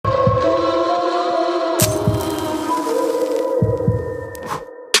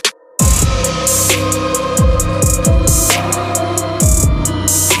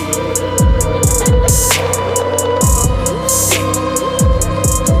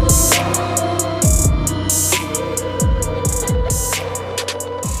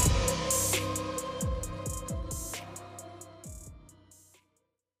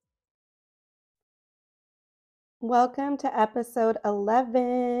Welcome to episode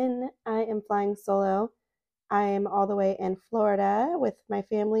 11. I am flying solo. I am all the way in Florida with my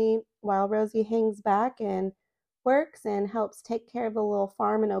family while Rosie hangs back and works and helps take care of the little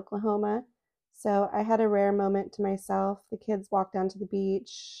farm in Oklahoma. So I had a rare moment to myself. The kids walked down to the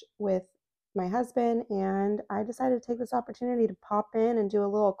beach with my husband, and I decided to take this opportunity to pop in and do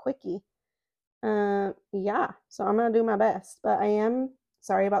a little quickie. Yeah, so I'm gonna do my best, but I am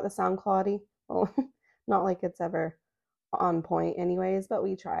sorry about the sound quality. Well, not like it's ever on point anyways, but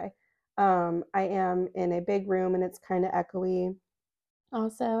we try. I am in a big room and it's kind of echoey.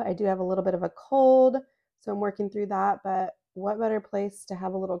 Also, I do have a little bit of a cold, so I'm working through that, but what better place to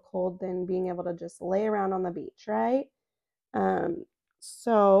have a little cold than being able to just lay around on the beach, right? Um,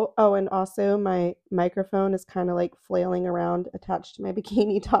 and also my microphone is kind of like flailing around attached to my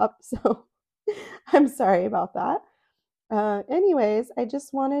bikini top, so I'm sorry about that. Anyways, I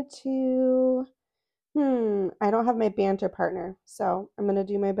just wanted to I don't have my banter partner, so I'm gonna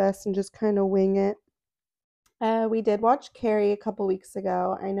do my best and just kind of wing it. We did watch Carrie a couple weeks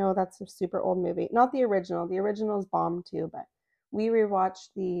ago. I know that's a super old movie, not the original. The original is bomb too, but we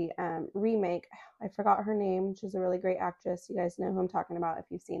rewatched the remake. I forgot her name. She's a really great actress. You guys know who I'm talking about if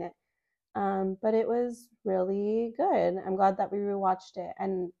you've seen it. But it was really good. I'm glad that we rewatched it.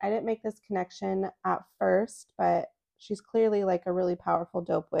 And I didn't make this connection at first, but she's clearly like a really powerful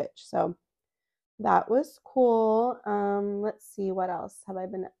dope witch. So that was cool. Let's see, what else have I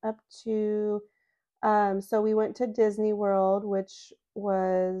been up to? So we went to Disney World, which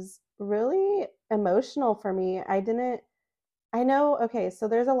was really emotional for me. I know, okay, so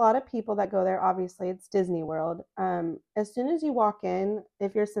there's a lot of people that go there. Obviously, it's Disney World. As soon as you walk in,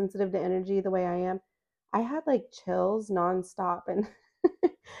 if you're sensitive to energy the way I am, I had like chills nonstop. And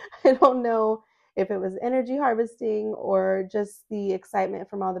I don't know if it was energy harvesting or just the excitement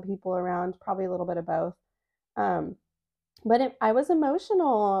from all the people around, probably a little bit of both. Um, I was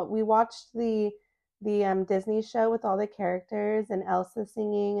emotional. We watched the Disney show with all the characters and Elsa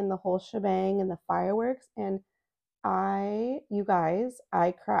singing and the whole shebang and the fireworks, and you guys,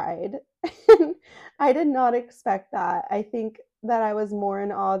 I cried. I did not expect that. I think that I was more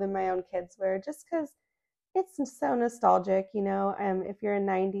in awe than my own kids were, just because it's so nostalgic, you know. If you're a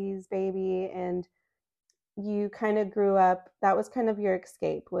 '90s baby and you kind of grew up, that was kind of your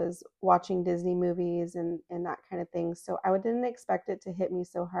escape, was watching Disney movies and that kind of thing. So I didn't expect it to hit me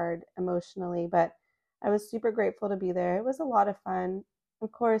so hard emotionally, but I was super grateful to be there. It was a lot of fun.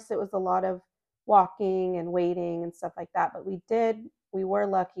 Of course, it was a lot of walking and waiting and stuff like that, but we were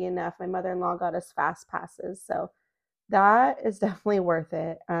lucky enough. My mother-in-law got us fast passes, so that is definitely worth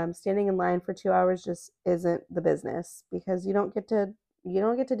it. Standing in line for 2 hours just isn't the business because you don't get to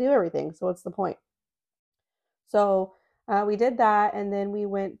do everything. So what's the point? So we did that, and then we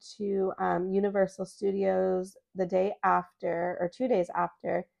went to Universal Studios the day after, or 2 days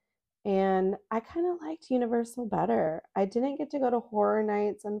after, and I kind of liked Universal better. I didn't get to go to Horror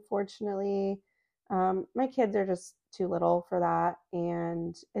Nights, unfortunately. My kids are just too little for that,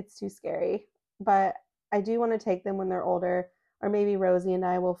 and it's too scary. But I do want to take them when they're older, or maybe Rosie and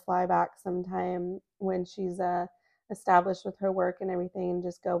I will fly back sometime when she's established with her work and everything, and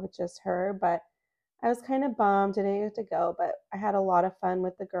just go with just her. But I was kind of bummed I didn't get to go, but I had a lot of fun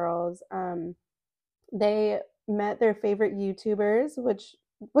with the girls. They met their favorite YouTubers, which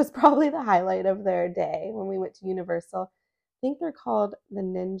was probably the highlight of their day when we went to Universal. I think they're called the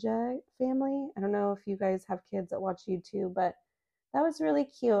Ninja Family. I don't know if you guys have kids that watch YouTube, but that was really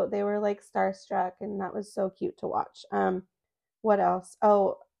cute. They were like starstruck, and that was so cute to watch. What else?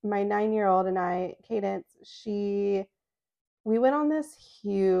 Oh, my 9-year-old and I, Cadence, we went on this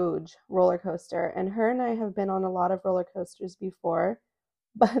huge roller coaster, and her and I have been on a lot of roller coasters before,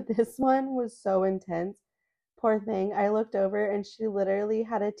 but this one was so intense. Poor thing. I looked over and she literally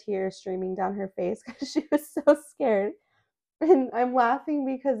had a tear streaming down her face because she was so scared. And I'm laughing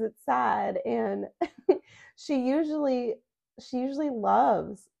because it's sad. And she usually she usually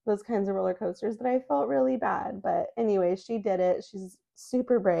loves those kinds of roller coasters, but I felt really bad. But anyway, she did it. She's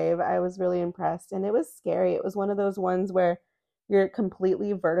super brave. I was really impressed, and it was scary. It was one of those ones where you're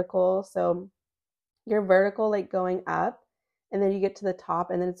completely vertical. So you're vertical, like going up, and then you get to the top,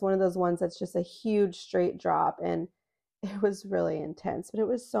 and then it's one of those ones that's just a huge straight drop. And it was really intense, but it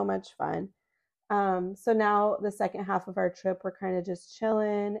was so much fun. So now the second half of our trip, we're kind of just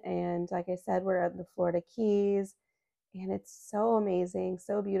chilling. And like I said, we're at the Florida Keys, and it's so amazing,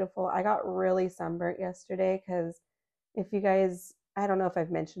 so beautiful. I got really sunburnt yesterday because if you guys, I don't know if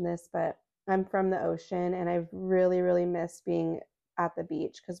I've mentioned this, but I'm from the ocean, and I've really, really missed being at the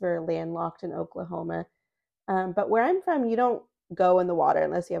beach because we're landlocked in Oklahoma. But where I'm from, you don't go in the water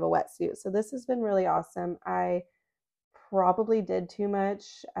unless you have a wetsuit. So this has been really awesome. I probably did too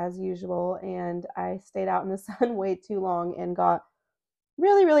much as usual, and I stayed out in the sun way too long and got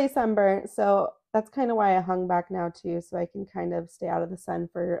really, really sunburnt. So that's kind of why I hung back now too, so I can kind of stay out of the sun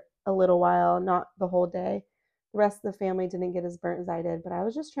for a little while, not the whole day. The rest of the family didn't get as burnt as I did, but I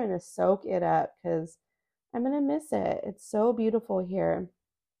was just trying to soak it up because I'm gonna miss it. It's so beautiful here.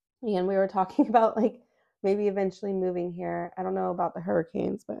 And we were talking about like maybe eventually moving here. I don't know about the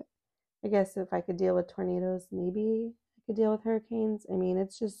hurricanes, but I guess if I could deal with tornadoes, maybe I could deal with hurricanes. I mean,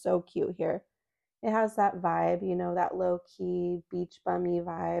 it's just so cute here. It has that vibe, you know, that low key beach bummy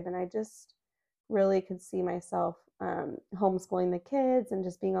vibe. And I just really could see myself homeschooling the kids and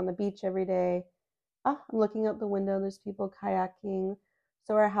just being on the beach every day. Oh, I'm looking out the window. There's people kayaking.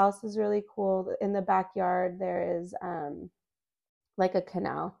 So our house is really cool. In the backyard, there is like a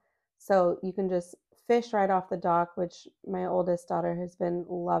canal. So you can just fish right off the dock, which my oldest daughter has been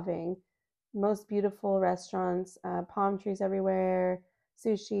loving. Most beautiful restaurants, palm trees everywhere,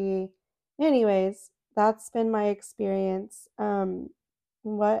 sushi. Anyways, that's been my experience.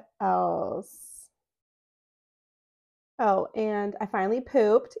 What else? Oh, and I finally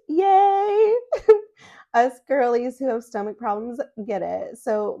pooped. Yay! Us girlies who have stomach problems get it.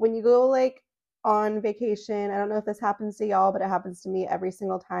 So when you go like on vacation, I don't know if this happens to y'all, but it happens to me every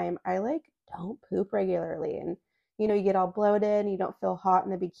single time. I like don't poop regularly, and you know, you get all bloated and you don't feel hot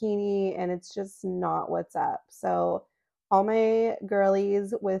in a bikini, and it's just not what's up. So all my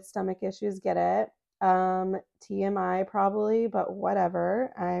girlies with stomach issues get it. TMI probably, but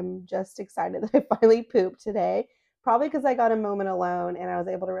whatever. I'm just excited that I finally pooped today. Probably because I got a moment alone and I was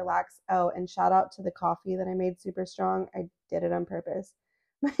able to relax. Oh, and shout out to the coffee that I made super strong. I did it on purpose.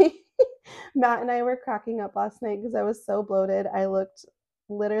 Matt and I were cracking up last night because I was so bloated. I looked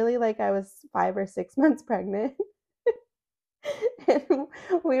literally like I was 5 or 6 months pregnant. And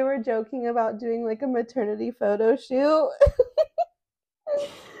we were joking about doing like a maternity photo shoot.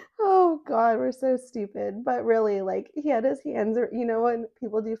 Oh God, we're so stupid. But really, like he had his hands, you know, when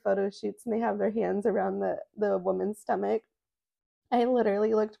people do photo shoots and they have their hands around the woman's stomach. I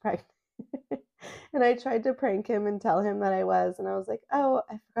literally looked pregnant. And I tried to prank him and tell him that I was. And I was like, oh,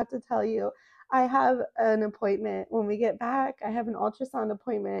 I forgot to tell you. I have an appointment when we get back. I have an ultrasound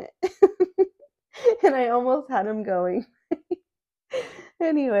appointment. And I almost had him going.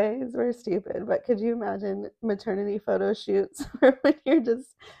 Anyways, we're stupid. But could you imagine maternity photo shoots when you're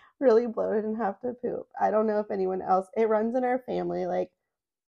just really bloated and have to poop? I don't know if anyone else, it runs in our family. Like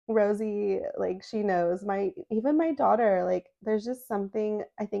Rosie, like she knows, even my daughter, like there's just something,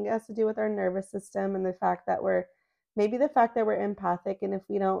 I think it has to do with our nervous system and the fact that we're empathic, and if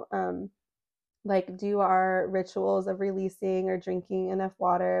we don't like do our rituals of releasing or drinking enough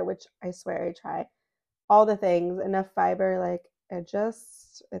water, which I swear I try, all the things, enough fiber, like it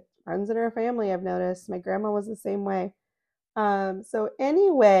runs in our family. I've noticed my grandma was the same way. So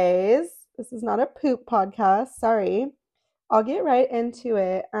anyways, this is not a poop podcast, sorry. I'll get right into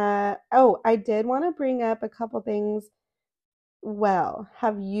it. I did want to bring up a couple things. Well,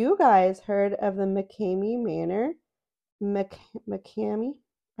 have you guys heard of the McKamey Manor? McKamey?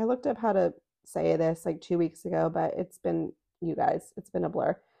 I looked up how to say this like 2 weeks ago, but it's been a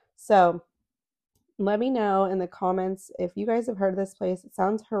blur. So let me know in the comments if you guys have heard of this place. It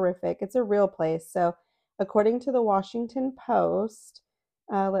sounds horrific. It's a real place. So according to the Washington Post,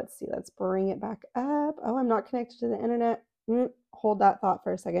 let's see, let's bring it back up. Oh, I'm not connected to the internet. Hold that thought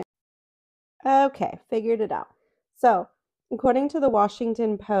for a second. Okay, figured it out. So, according to the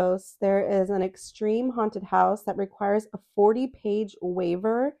Washington Post, there is an extreme haunted house that requires a 40-page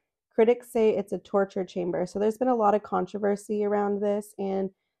waiver. Critics say it's a torture chamber. So, there's been a lot of controversy around this.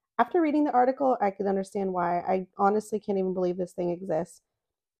 And after reading the article, I could understand why. I honestly can't even believe this thing exists.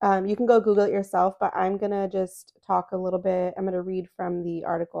 You can go Google it yourself, but I'm going to just talk a little bit. I'm going to read from the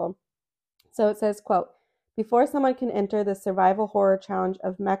article. So it says, quote, before someone can enter the survival horror challenge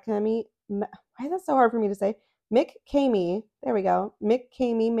of McKamey, why is that so hard for me to say? McKamey, there we go,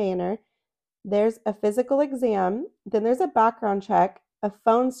 McKamey Manor, there's a physical exam, then there's a background check, a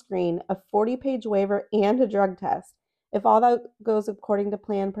phone screen, a 40-page waiver, and a drug test. If all that goes according to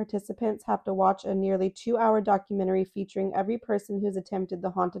plan, participants have to watch a nearly 2-hour documentary featuring every person who's attempted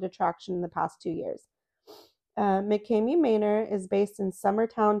the haunted attraction in the past 2 years. McKamey Manor is based in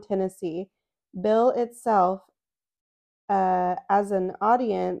Summertown, Tennessee. Bills itself as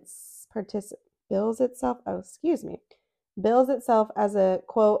a,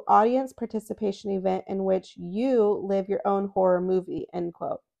 quote, audience participation event in which you live your own horror movie, end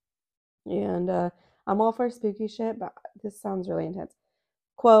quote. And I'm all for spooky shit, but this sounds really intense.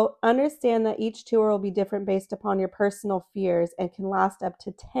 Quote, understand that each tour will be different based upon your personal fears and can last up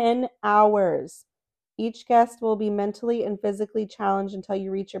to 10 hours. Each guest will be mentally and physically challenged until you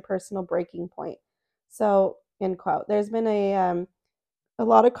reach your personal breaking point. So, end quote. There's been a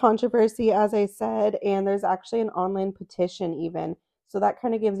lot of controversy, as I said, and there's actually an online petition even. So that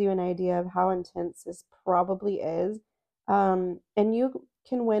kind of gives you an idea of how intense this probably is. And you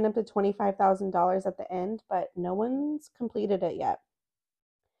can win up to $25,000 at the end, but no one's completed it yet.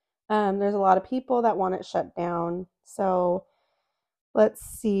 There's a lot of people that want it shut down. So let's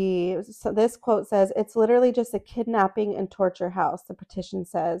see. So this quote says, "It's literally just a kidnapping and torture house," the petition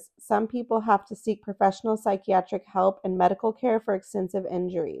says. "Some people have to seek professional psychiatric help and medical care for extensive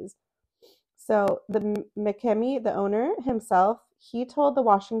injuries." So the McKamey, the owner himself, he told the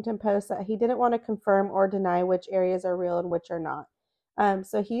Washington Post that he didn't want to confirm or deny which areas are real and which are not.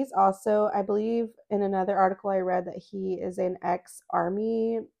 So he's also, I believe in another article I read, that he is an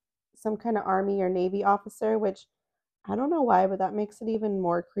ex-army, some kind of army or navy officer, which I don't know why, but that makes it even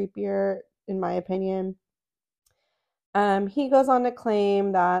more creepier in my opinion. He goes on to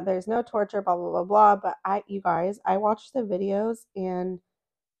claim that there's no torture, blah blah blah blah. But you guys, I watched the videos, and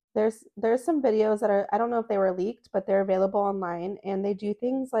there's some videos that are, I don't know if they were leaked, but they're available online, and they do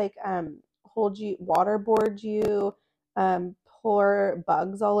things like hold you, waterboard you, pour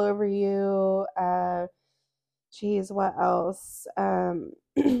bugs all over you. Geez, what else?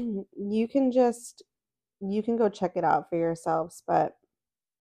 You can just you can go check it out for yourselves, but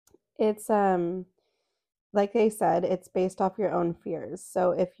it's like they said, it's based off your own fears.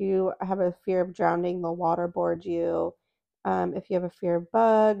 So if you have a fear of drowning, they'll waterboard you. If you have a fear of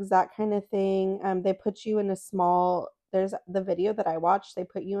bugs, that kind of thing, they put you in a small, there's the video that I watched, they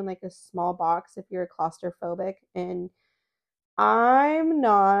put you in like a small box if you're claustrophobic, and I'm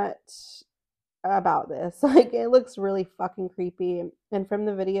not about this. Like, it looks really fucking creepy. And from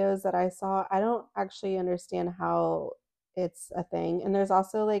the videos that I saw, I don't actually understand how it's a thing. And there's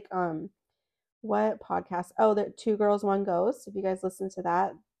also like what podcast? Oh, the Two Girls One Ghost. If you guys listen to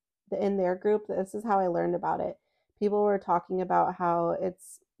that, in their group, this is how I learned about it. People were talking about how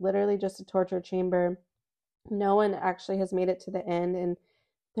it's literally just a torture chamber. No one actually has made it to the end, and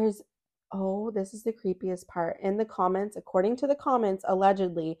there's, oh, this is the creepiest part. In the comments, according to the comments,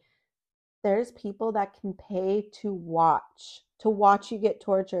 allegedly, there's people that can pay to watch you get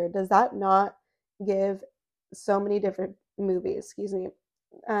tortured. Does that not give so many different movies? Excuse me.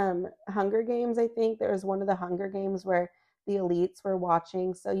 Hunger Games, I think there was one of the Hunger Games where the elites were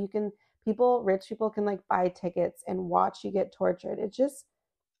watching. So you can, rich people can like buy tickets and watch you get tortured. It just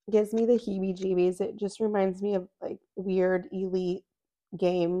gives me the heebie-jeebies. It just reminds me of like weird elite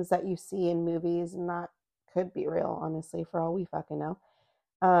games that you see in movies, and that could be real, honestly, for all we fucking know.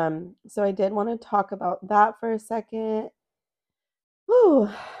 So I did want to talk about that for a second. Whew,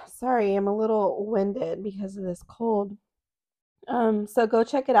 sorry, I'm a little winded because of this cold. So go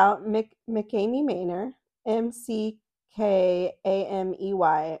check it out. McKamey Manor, McKamey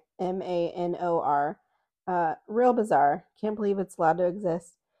Manor. Real bizarre. Can't believe it's allowed to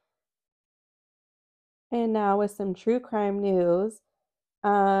exist. And now with some true crime news.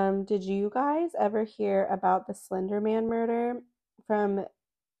 Did you guys ever hear about the Slender Man murder from,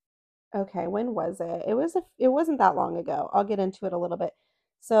 okay, when was it? It wasn't that long ago. I'll get into it a little bit.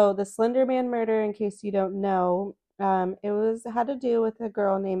 So the Slender Man murder, in case you don't know, had to do with a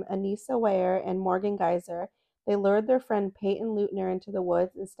girl named Anissa Ware and Morgan Geyser. They lured their friend Peyton Lutner into the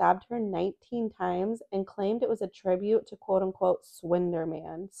woods and stabbed her 19 times and claimed it was a tribute to quote unquote Slender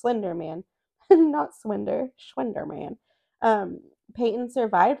Man, not Schwinder Man. Peyton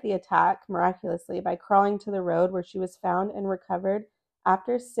survived the attack miraculously by crawling to the road, where she was found and recovered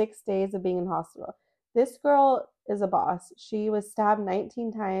after 6 days of being in hospital. This girl is a boss. She was stabbed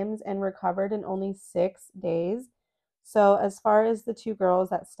 19 times and recovered in only 6 days. So as far as the two girls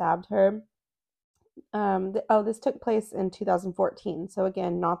that stabbed her, this took place in 2014. So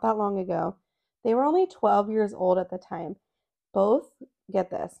again, not that long ago. They were only 12 years old at the time. Get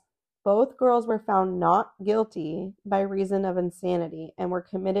this, both girls were found not guilty by reason of insanity and were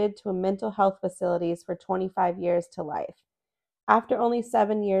committed to a mental health facilities for 25 years to life. After only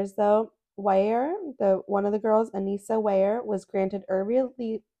 7 years, though, Ware, one of the girls, Anissa Ware, was granted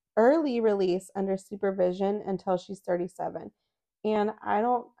early release under supervision until she's 37. And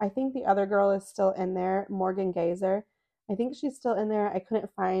I think the other girl is still in there, Morgan Geyser. I think she's still in there. I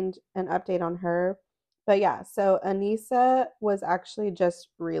couldn't find an update on her. But yeah, so Anissa was actually just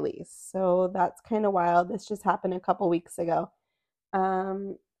released. So that's kind of wild. This just happened a couple weeks ago.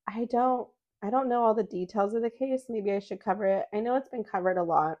 Um, I don't know all the details of the case. Maybe I should cover it. I know it's been covered a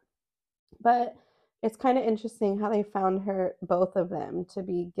lot, but it's kind of interesting how they found both of them, to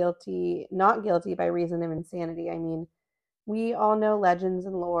be not guilty by reason of insanity. I mean, we all know legends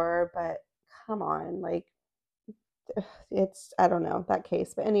and lore, but come on, like, it's, I don't know, that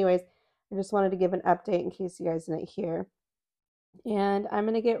case. But anyways, I just wanted to give an update in case you guys didn't hear. And I'm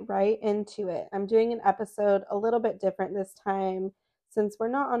going to get right into it. I'm doing an episode a little bit different this time since we're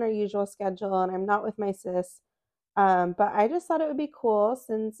not on our usual schedule and I'm not with my sis. But I just thought it would be cool,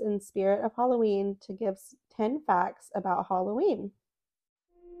 since in spirit of Halloween, to give 10 facts about Halloween.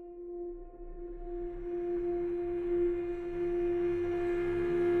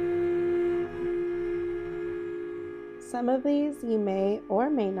 Some of these you may or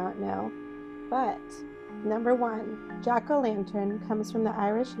may not know, but number 1, jack-o'-lantern comes from the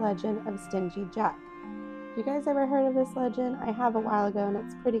Irish legend of Stingy Jack. You guys ever heard of this legend? I have a while ago and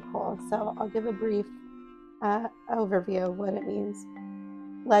it's pretty cool, so I'll give a brief overview of what it means.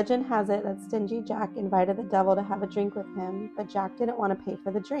 Legend has it that Stingy Jack invited the devil to have a drink with him, but Jack didn't want to pay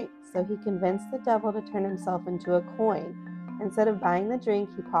for the drink, so he convinced the devil to turn himself into a coin. Instead of buying the drink,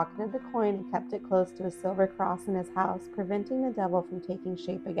 he pocketed the coin and kept it close to a silver cross in his house, preventing the devil from taking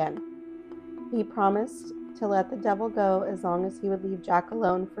shape again. He promised to let the devil go as long as he would leave Jack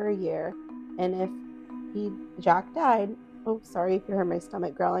alone for a year, and if Jack died, oh, sorry if you heard my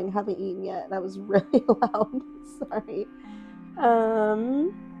stomach growling, I haven't eaten yet, that was really loud, sorry.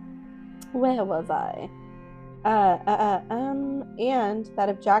 Where was I? And that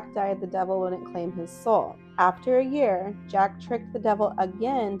if Jack died, the devil wouldn't claim his soul. After a year, Jack tricked the devil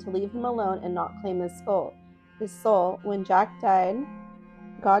again to leave him alone and not claim his soul. When Jack died,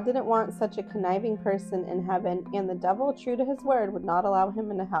 God didn't want such a conniving person in heaven, and the devil, true to his word, would not allow him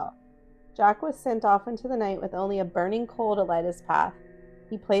into hell. Jack was sent off into the night with only a burning coal to light his path.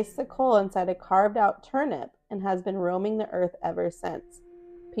 He placed the coal inside a carved-out turnip and has been roaming the earth ever since.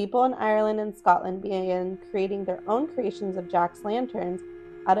 People in Ireland and Scotland began creating their own creations of Jack's lanterns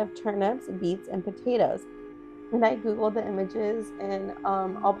out of turnips, beets, and potatoes. And I googled the images and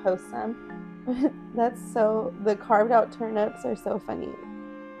I'll post them. The carved-out turnips are so funny.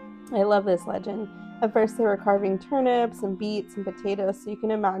 I love this legend. At first they were carving turnips and beets and potatoes, so you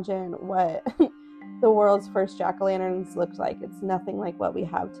can imagine what the world's first jack-o'-lanterns looked like. It's nothing like what we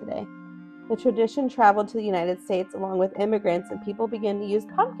have today. The tradition traveled to the United States along with immigrants, and people began to use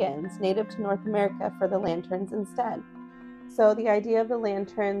pumpkins, native to North America, for the lanterns instead. So the idea of the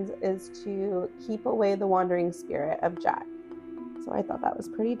lanterns is to keep away the wandering spirit of Jack. So I thought that was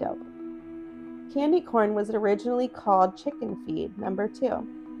pretty dope. Candy corn was originally called chicken feed, number 2.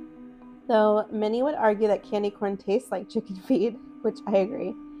 Though many would argue that candy corn tastes like chicken feed, which I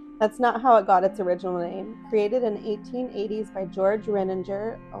agree, that's not how it got its original name. Created in the 1880s by George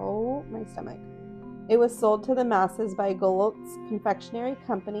Renninger, oh, my stomach. It was sold to the masses by Goltz Confectionery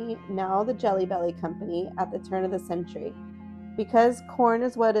Company, now the Jelly Belly Company, at the turn of the century. Because corn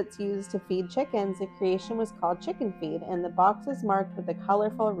is what it's used to feed chickens, the creation was called chicken feed, and the box is marked with a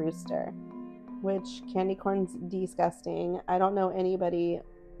colorful rooster, which candy corn's disgusting. I don't know anybody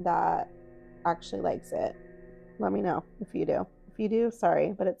that actually likes it. Let me know if you do. If you do,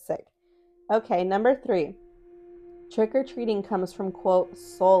 sorry, but it's sick. Okay, number 3. Trick-or-treating comes from, quote,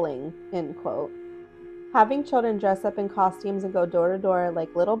 souling, end quote. Having children dress up in costumes and go door to door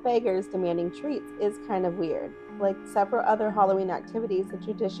like little beggars demanding treats is kind of weird. Like several other Halloween activities, the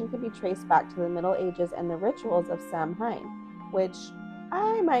tradition can be traced back to the Middle Ages and the rituals of Samhain, which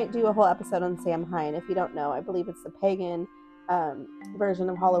I might do a whole episode on Samhain. If you don't know, I believe it's the pagan version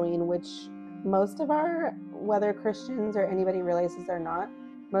of Halloween, which most of our, whether Christians or anybody realizes or not,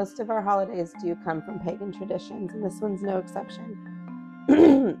 most of our holidays do come from pagan traditions, and this one's no exception.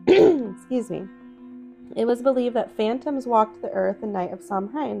 Excuse me. It was believed that phantoms walked the earth the night of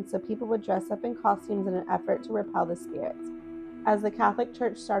Samhain, so people would dress up in costumes in an effort to repel the spirits. As the Catholic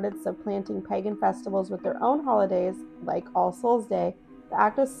Church started supplanting pagan festivals with their own holidays, like All Souls Day, the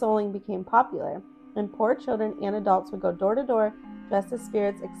act of souling became popular, and poor children and adults would go door to door dressed as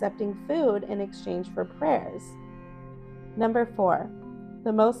spirits, accepting food in exchange for prayers. Number 4.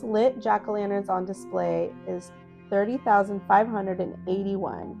 The most lit jack-o'-lanterns on display is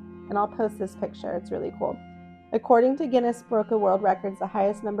 30,581, and I'll post this picture. It's really cool. According to Guinness Book of World Records, the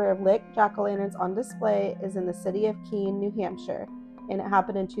highest number of lit jack-o'-lanterns on display is in the city of Keene, New Hampshire, and it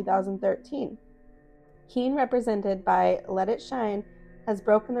happened in 2013. Keene, represented by Let It Shine, has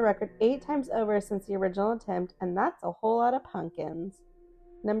broken the record 8 times over since the original attempt, and that's a whole lot of pumpkins.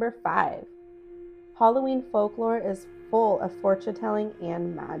 Number 5. Halloween folklore is full of fortune-telling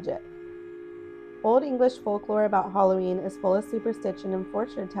and magic. Old English folklore about Halloween is full of superstition and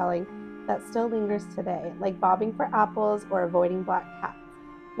fortune-telling that still lingers today, like bobbing for apples or avoiding black cats.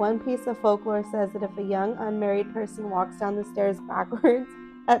 One piece of folklore says that if a young unmarried person walks down the stairs backwards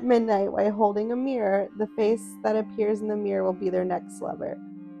at midnight while holding a mirror, the face that appears in the mirror will be their next lover,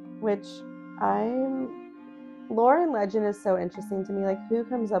 which Lore and legend is so interesting to me. Like, who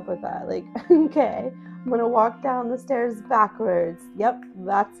comes up with that? Like, okay, I'm gonna walk down the stairs backwards. Yep,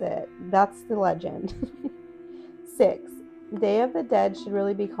 that's it. That's the legend. 6. Day of the Dead should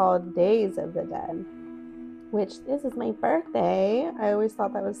really be called Days of the Dead, which this is my birthday. I always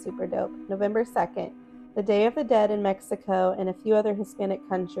thought that was super dope. November 2nd. The Day of the Dead in Mexico and a few other Hispanic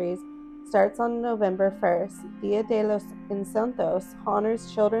countries starts on November 1st. Dia de los Inocentes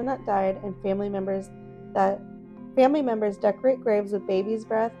honors children that died and family members decorate graves with baby's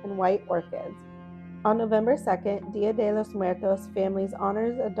breath and white orchids. On November 2nd, Dia de los Muertos families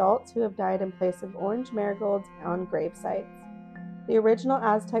honors adults who have died in place of orange marigolds on grave sites. The original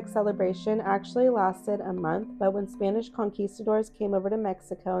Aztec celebration actually lasted a month, but when Spanish conquistadors came over to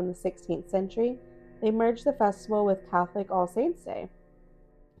Mexico in the 16th century, they merged the festival with Catholic All Saints' Day.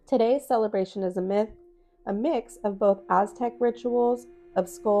 Today's celebration is a mix of both Aztec rituals of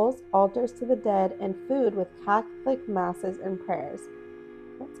skulls, altars to the dead, and food with Catholic masses and prayers.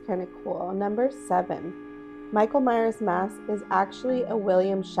 That's kind of cool. Number 7. Michael Myers' mask is actually a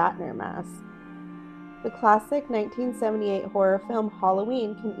William Shatner mask. The classic 1978 horror film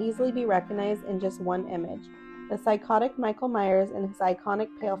Halloween can easily be recognized in just one image: the psychotic Michael Myers in his iconic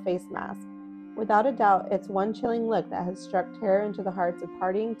pale face mask. Without a doubt, it's one chilling look that has struck terror into the hearts of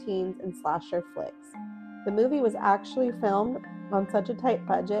partying teens and slasher flicks. The movie was actually filmed on such a tight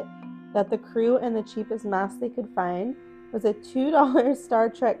budget that the crew and the cheapest mask they could find was a $2 Star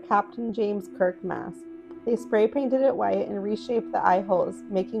Trek Captain James Kirk mask. They spray painted it white and reshaped the eye holes,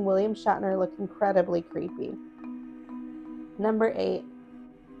 making William Shatner look incredibly creepy. Number 8.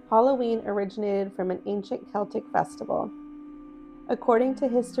 Halloween originated from an ancient Celtic festival. According to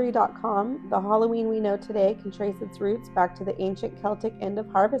History.com, the Halloween we know today can trace its roots back to the ancient Celtic end of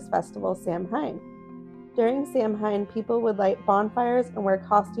harvest festival, Samhain. During Samhain, people would light bonfires and wear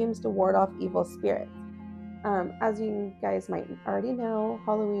costumes to ward off evil spirits. As you guys might already know,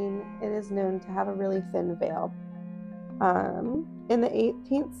 Halloween, it is known to have a really thin veil. In the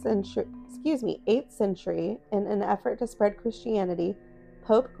 8th century, in an effort to spread Christianity,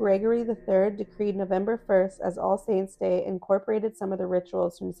 Pope Gregory III decreed November 1st as All Saints' Day, incorporated some of the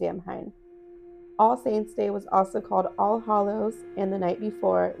rituals from Samhain. All Saints' Day was also called All Hallows, and the night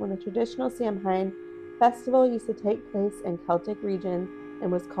before, when the traditional Samhain festival used to take place in Celtic regions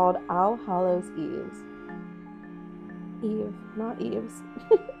and was called All Hallows' Eve. Eve, not Eves.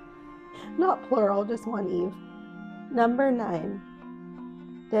 Not plural, just one Eve. Number 9.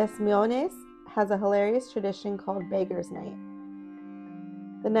 Des Moines has a hilarious tradition called Beggar's Night.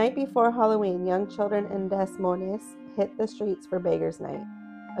 The night before Halloween, young children in Des Moines hit the streets for Beggar's Night.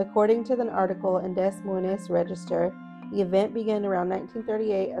 According to an article in Des Moines Register, the event began around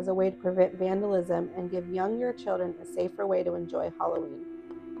 1938 as a way to prevent vandalism and give younger children a safer way to enjoy Halloween.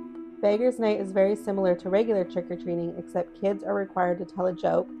 Beggar's Night is very similar to regular trick-or-treating, except kids are required to tell a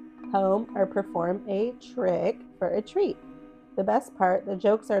joke, poem, or perform a trick for a treat. The best part, the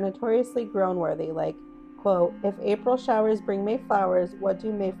jokes are notoriously groan-worthy, like, quote, "If April showers bring May flowers, what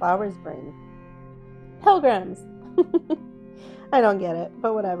do May flowers bring? Pilgrims." I don't get it,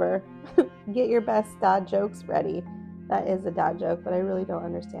 but whatever. Get your best dad jokes ready. That is a dad joke, but I really don't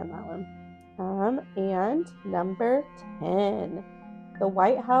understand that one. And number 10. The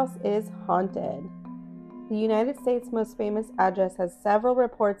White House is haunted. The United States' most famous address has several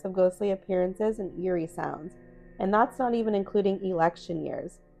reports of ghostly appearances and eerie sounds, and that's not even including election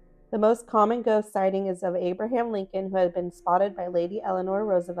years. The most common ghost sighting is of Abraham Lincoln, who had been spotted by Lady Eleanor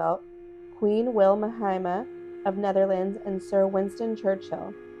Roosevelt, Queen Wilhelmina of Netherlands, and Sir Winston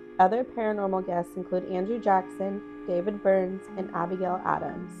Churchill. Other paranormal guests include Andrew Jackson, David Burns, and Abigail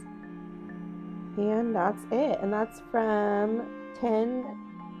Adams. And that's it. And that's from 10.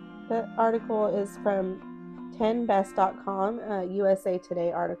 The article is from 10best.com, a USA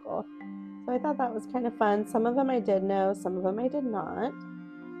Today article. So I thought that was kind of fun. Some of them I did know, some of them I did not.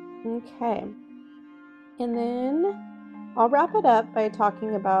 Okay. And then I'll wrap it up by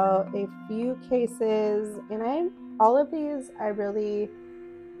talking about a few cases. And all of these, I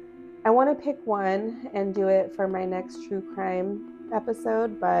want to pick one and do it for my next true crime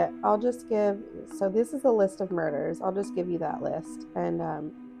episode, but I'll just so this is a list of murders. I'll just give you that list. And I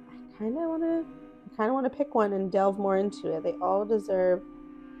kind of want to pick one and delve more into it. The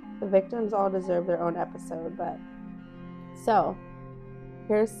victims all deserve their own episode, but so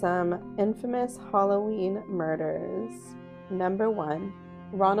here's some infamous Halloween murders. Number 1,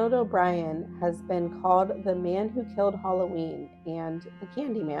 Ronald O'Brien has been called the man who killed Halloween and the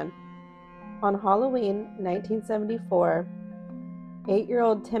Candyman. On Halloween 1974,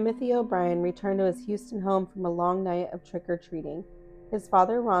 8-year-old Timothy O'Brien returned to his Houston home from a long night of trick-or-treating. His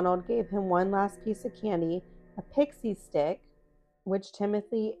father, Ronald, gave him one last piece of candy, a pixie stick, which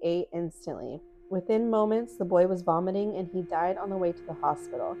Timothy ate instantly. Within moments, the boy was vomiting and he died on the way to the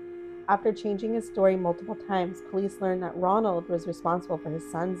hospital. After changing his story multiple times, police learned that Ronald was responsible for his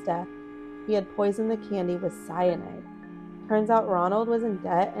son's death. He had poisoned the candy with cyanide. Turns out Ronald was in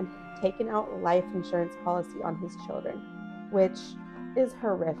debt and had taken out life insurance policy on his children, which is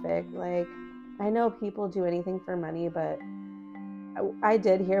horrific. Like, I know people do anything for money, but I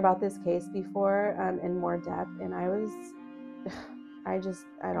did hear about this case before in more depth, and I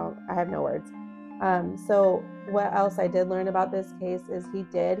have no words. So what else I did learn about this case is he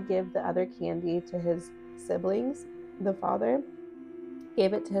did give the other candy to his siblings. The father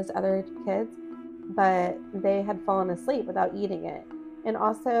gave it to his other kids, but they had fallen asleep without eating it. And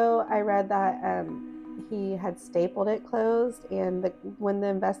also I read that he had stapled it closed, and when the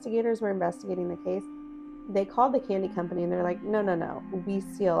investigators were investigating the case, they called the candy company and they're like, no, we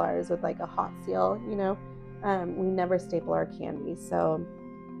seal ours with like a hot seal, we never staple our candy. So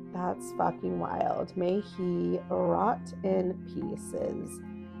that's fucking wild. May he rot in pieces.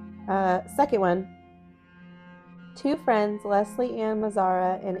 Second one. Two friends, Leslie Ann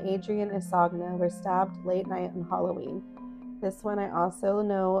Mazzara and Adrian Isagna, were stabbed late night on Halloween. This one I also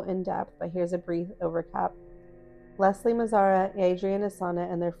know in depth, but here's a brief overcap. Leslie Mazzara, Adrian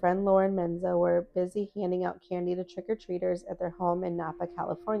Isagna, and their friend Lauren Menza were busy handing out candy to trick-or-treaters at their home in Napa,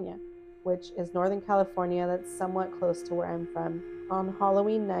 California, which is Northern California. That's somewhat close to where I'm from. On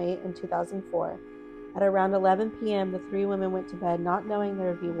Halloween night in 2004, at around 11 p.m., the three women went to bed, not knowing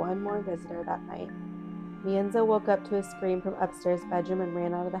there would be one more visitor that night. Mienza woke up to a scream from upstairs bedroom and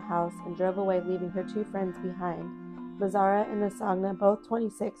ran out of the house and drove away, leaving her two friends behind. Mazzara and Isagna, both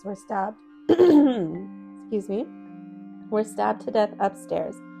 26, were stabbed were stabbed to death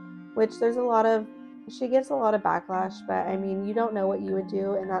upstairs, which she gets a lot of backlash, but I mean, you don't know what you would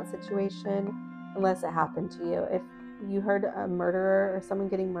do in that situation unless it happened to you. If you heard a murderer or someone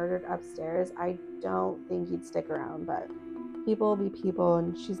getting murdered upstairs, I don't think you'd stick around, but people will be people,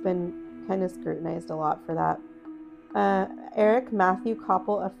 and she's been kind of scrutinized a lot for that. Eric Matthew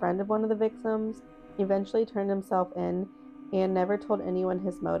Koppel, a friend of one of the victims, eventually turned himself in and never told anyone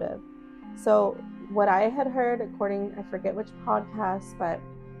his motive. So what I had heard, I forget which podcast, but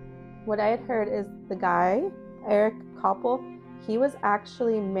what I had heard is the guy, Eric Koppel, he was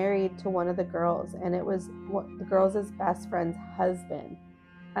actually married to one of the girls, and it was the girl's best friend's husband.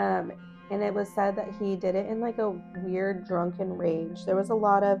 And it was said that he did it in like a weird drunken rage. There was a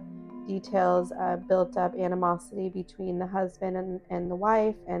lot of details, built up animosity between the husband and the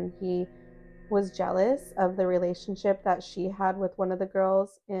wife, and he was jealous of the relationship that she had with one of the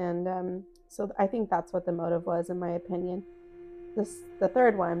girls, and so I think that's what the motive was, in my opinion. The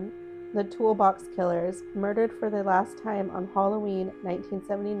third one, the Toolbox Killers, murdered for the last time on Halloween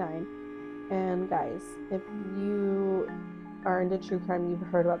 1979. And guys, if you are into true crime, you've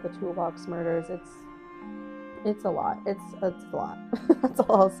heard about the Toolbox murders. It's a lot. It's a lot. That's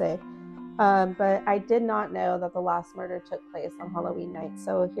all I'll say. But I did not know that the last murder took place on Halloween night,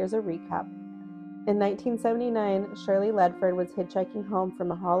 so here's a recap. In 1979, Shirley Ledford was hitchhiking home from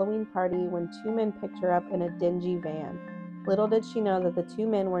a Halloween party when two men picked her up in a dingy van. Little did she know that the two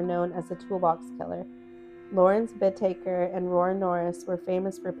men were known as the Toolbox Killer. Lawrence Bittaker and Roy Norris were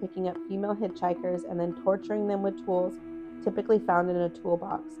famous for picking up female hitchhikers and then torturing them with tools typically found in a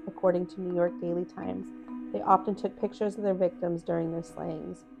toolbox, according to New York Daily Times. They often took pictures of their victims during their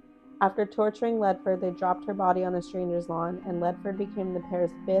slayings. After torturing Ledford, they dropped her body on a stranger's lawn, and Ledford became the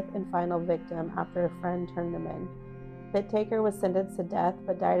pair's fifth and final victim after a friend turned them in. Bittaker was sentenced to death,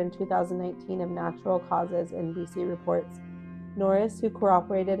 but died in 2019 of natural causes, NBC reports. Norris, who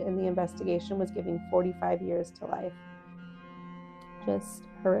cooperated in the investigation, was given 45 years to life. Just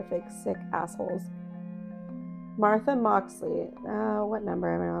horrific, sick assholes. Martha Moxley. What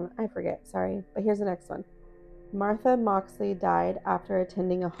number am I on? I forget, sorry. But here's the next one. Martha Moxley died after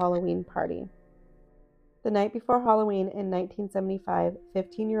attending a Halloween party. The night before Halloween in 1975,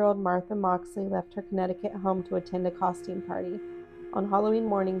 15-year-old Martha Moxley left her Connecticut home to attend a costume party. On Halloween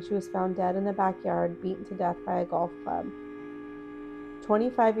morning, she was found dead in the backyard, beaten to death by a golf club.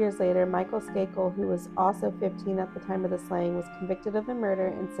 25 years later, Michael Skakel, who was also 15 at the time of the slaying, was convicted of the murder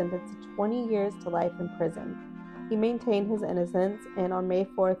and sentenced to 20 years to life in prison. He maintained his innocence, and on May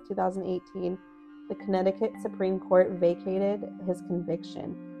 4, 2018, the Connecticut Supreme Court vacated his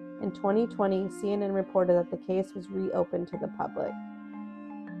conviction. In 2020, CNN reported that the case was reopened to the public.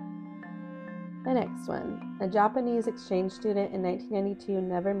 The next one. A Japanese exchange student in 1992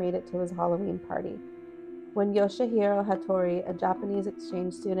 never made it to his Halloween party. When Yoshihiro Hattori, a Japanese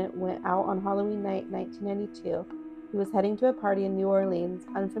exchange student, went out on Halloween night 1992, He was heading to a party in New Orleans.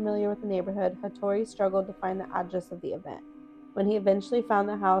 Unfamiliar with the neighborhood, Hattori struggled to find the address of the event. When he eventually found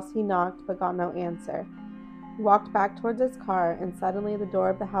the house, he knocked but got no answer. He walked back towards his car, and suddenly the door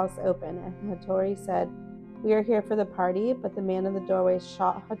of the house opened, and Hattori said, "We are here for the party," but the man in the doorway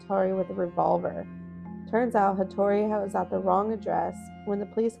shot Hattori with a revolver. Turns out Hattori was at the wrong address. When the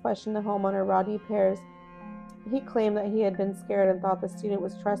police questioned the homeowner, Rodney Pears, he claimed that he had been scared and thought the student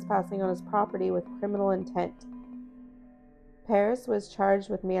was trespassing on his property with criminal intent. Pears was charged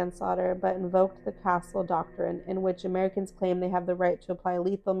with manslaughter, but invoked the Castle Doctrine, in which Americans claim they have the right to apply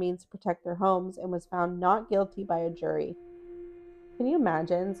lethal means to protect their homes, and was found not guilty by a jury. Can you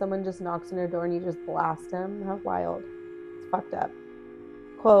imagine? Someone just knocks on your door and you just blast him? How wild. It's fucked up.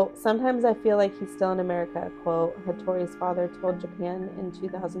 Quote, "Sometimes I feel like he's still in America," quote, Hattori's father told Japan in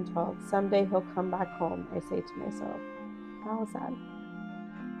 2012. "Someday he'll come back home, I say to myself." How sad.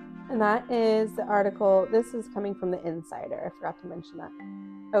 And that is the article. This is coming from the Insider. I forgot to mention that.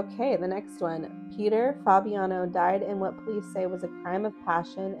 Okay, the next one. Peter Fabiano died in what police say was a crime of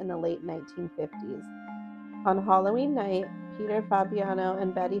passion in the late 1950s. On Halloween night, Peter Fabiano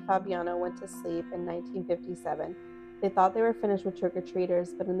and Betty Fabiano went to sleep in 1957. They thought they were finished with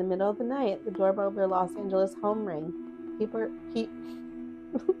trick-or-treaters, but in the middle of the night, the doorbell of their Los Angeles home rang.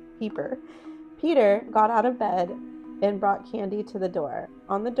 Peter got out of bed and brought candy to the door.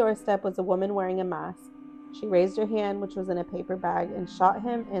 On the doorstep was a woman wearing a mask. She raised her hand, which was in a paper bag, and shot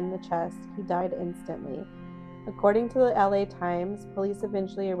him in the chest. He died instantly. According to the LA Times, police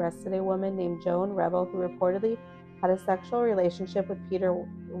eventually arrested a woman named Joan Rebel, who reportedly had a sexual relationship with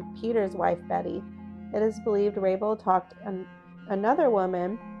Peter's wife, Betty. It is believed Rebel talked another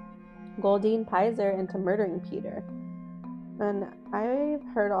woman, Goldine Pizer, into murdering Peter. And I've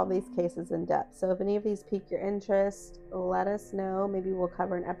heard all these cases in depth, so if any of these pique your interest, let us know. Maybe we'll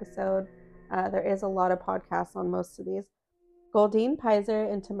cover an episode. There is a lot of podcasts on most of these. Goldine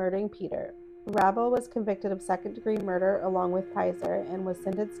Pizer into murdering Peter. Rabel was convicted of second-degree murder along with Pizer and was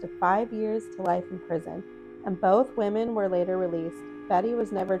sentenced to 5 years to life in prison, and both women were later released. Betty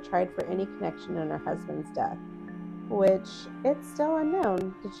was never tried for any connection in her husband's death, which it's still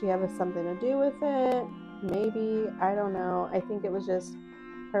unknown. Did she have something to do with it? Maybe, I don't know. I think it was just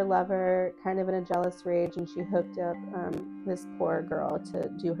her lover kind of in a jealous rage, and she hooked up this poor girl to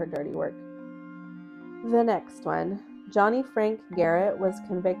do her dirty work. The next one. Johnny Frank Garrett was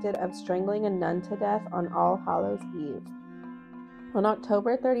convicted of strangling a nun to death on All Hallows Eve. On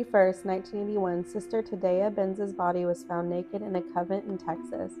October 31st, 1981, Sister Tadea Benz's body was found naked in a convent in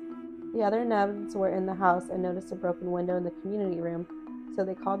Texas. The other nuns were in the house and noticed a broken window in the community room, so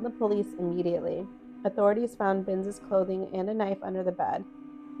they called the police immediately. Authorities found Benz's clothing and a knife under the bed.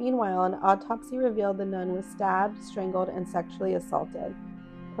 Meanwhile, an autopsy revealed the nun was stabbed, strangled, and sexually assaulted.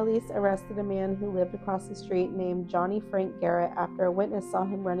 Police arrested a man who lived across the street named Johnny Frank Garrett after a witness saw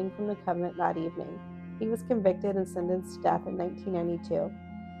him running from the convent that evening. He was convicted and sentenced to death in 1992.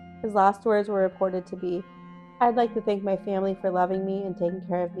 His last words were reported to be, "I'd like to thank my family for loving me and taking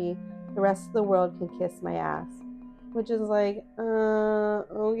care of me. The rest of the world can kiss my ass." Which is like,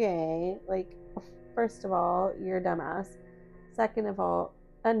 okay. Like, first of all, you're a dumbass. Second of all,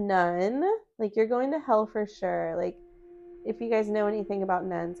 a nun? Like, you're going to hell for sure. Like, if you guys know anything about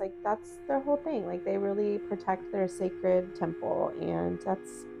nuns, like, that's their whole thing. Like, they really protect their sacred temple, and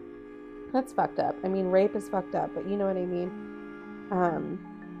that's fucked up. I mean, rape is fucked up, but you know what I mean?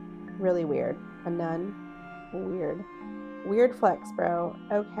 Really weird. A nun? Weird. Weird flex, bro.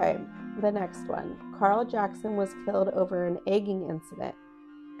 Okay, the next one. Carl Jackson was killed over an egging incident.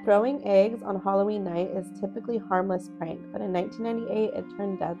 Throwing eggs on Halloween night is typically a harmless prank, but in 1998 it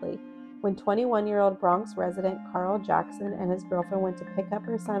turned deadly. When 21-year-old Bronx resident Carl Jackson and his girlfriend went to pick up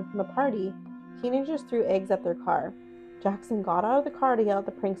her son from a party, teenagers threw eggs at their car. Jackson got out of the car to yell at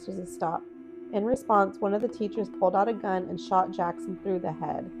the pranksters to stop. In response, one of the teachers pulled out a gun and shot Jackson through the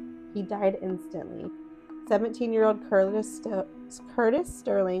head. He died instantly. 17-year-old Curtis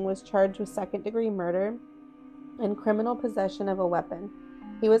Sterling was charged with second-degree murder and criminal possession of a weapon.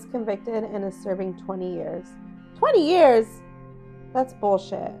 He was convicted and is serving 20 years. 20 years? That's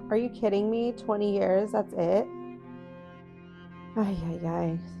bullshit. Are you kidding me? 20 years? That's it?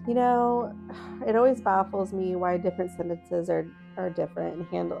 Ay. You know, it always baffles me why different sentences are different and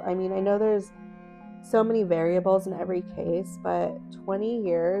handled. I mean, I know there's so many variables in every case, but 20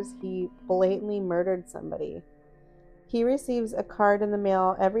 years, he blatantly murdered somebody. He receives a card in the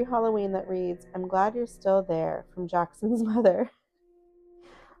mail every Halloween that reads, "I'm glad you're still there," from Jackson's mother.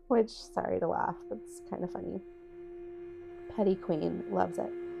 Which, sorry to laugh, that's kind of funny. Petty Queen loves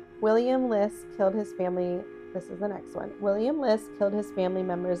it. William Liss killed his family. This is the next one. William Liss killed his family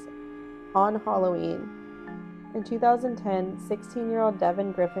members on Halloween. In 2010, 16-year-old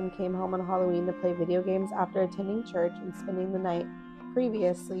Devin Griffin came home on Halloween to play video games after attending church and spending the night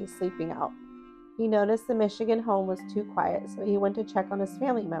previously sleeping out. He noticed the Michigan home was too quiet, so he went to check on his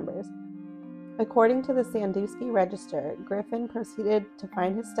family members. According to the Sandusky Register, Griffin proceeded to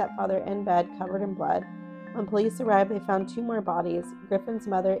find his stepfather in bed covered in blood. When police arrived, they found 2 more bodies, Griffin's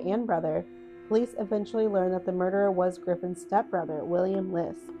mother and brother. Police eventually learned that the murderer was Griffin's stepbrother, William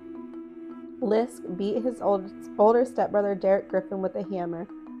Lisk. Lisk beat his older stepbrother Derek Griffin with a hammer,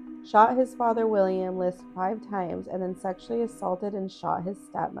 shot his father William Lisk 5 times, and then sexually assaulted and shot his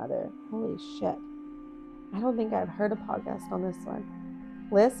stepmother. Holy shit. I don't think I've heard a podcast on this one.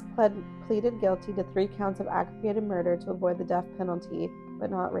 Lisk pleaded guilty to 3 counts of aggravated murder to avoid the death penalty,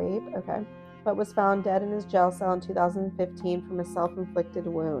 but not rape, okay, but was found dead in his jail cell in 2015 from a self-inflicted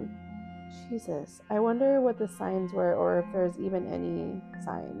wound. Jesus, I wonder what the signs were, or if there's even any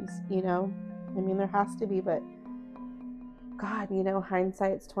signs, you know? I mean, there has to be, but God, you know,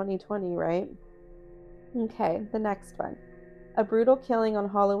 hindsight's 2020, right? Okay, the next one. A brutal killing on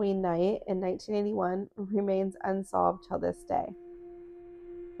Halloween night in 1981 remains unsolved till this day.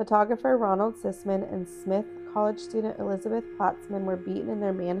 Photographer Ronald Sisman and Smith college student Elizabeth Platzman were beaten in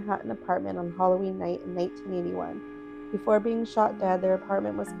their Manhattan apartment on Halloween night in 1981. Before being shot dead, their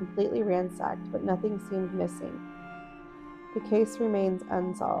apartment was completely ransacked, but nothing seemed missing. The case remains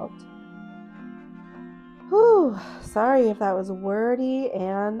unsolved. Whew, sorry if that was wordy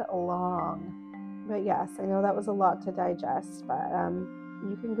and long. But yes, I know that was a lot to digest, but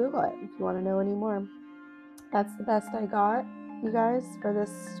you can Google it if you want to know any more. That's the best I got, you guys, for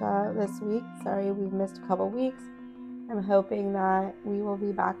this week. Sorry we've missed a couple weeks. I'm hoping that we will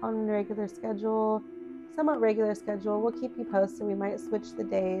be back on somewhat regular schedule. We'll keep you posted. We might switch the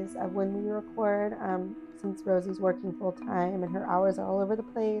days of when we record, since Rosie's working full time and her hours are all over the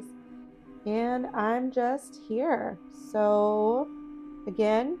place. And I'm just here. So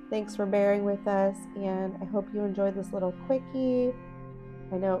again, thanks for bearing with us, and I hope you enjoyed this little quickie.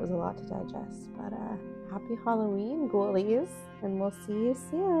 I know it was a lot to digest, but happy Halloween, ghoulies, and we'll see you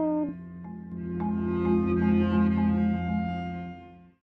soon.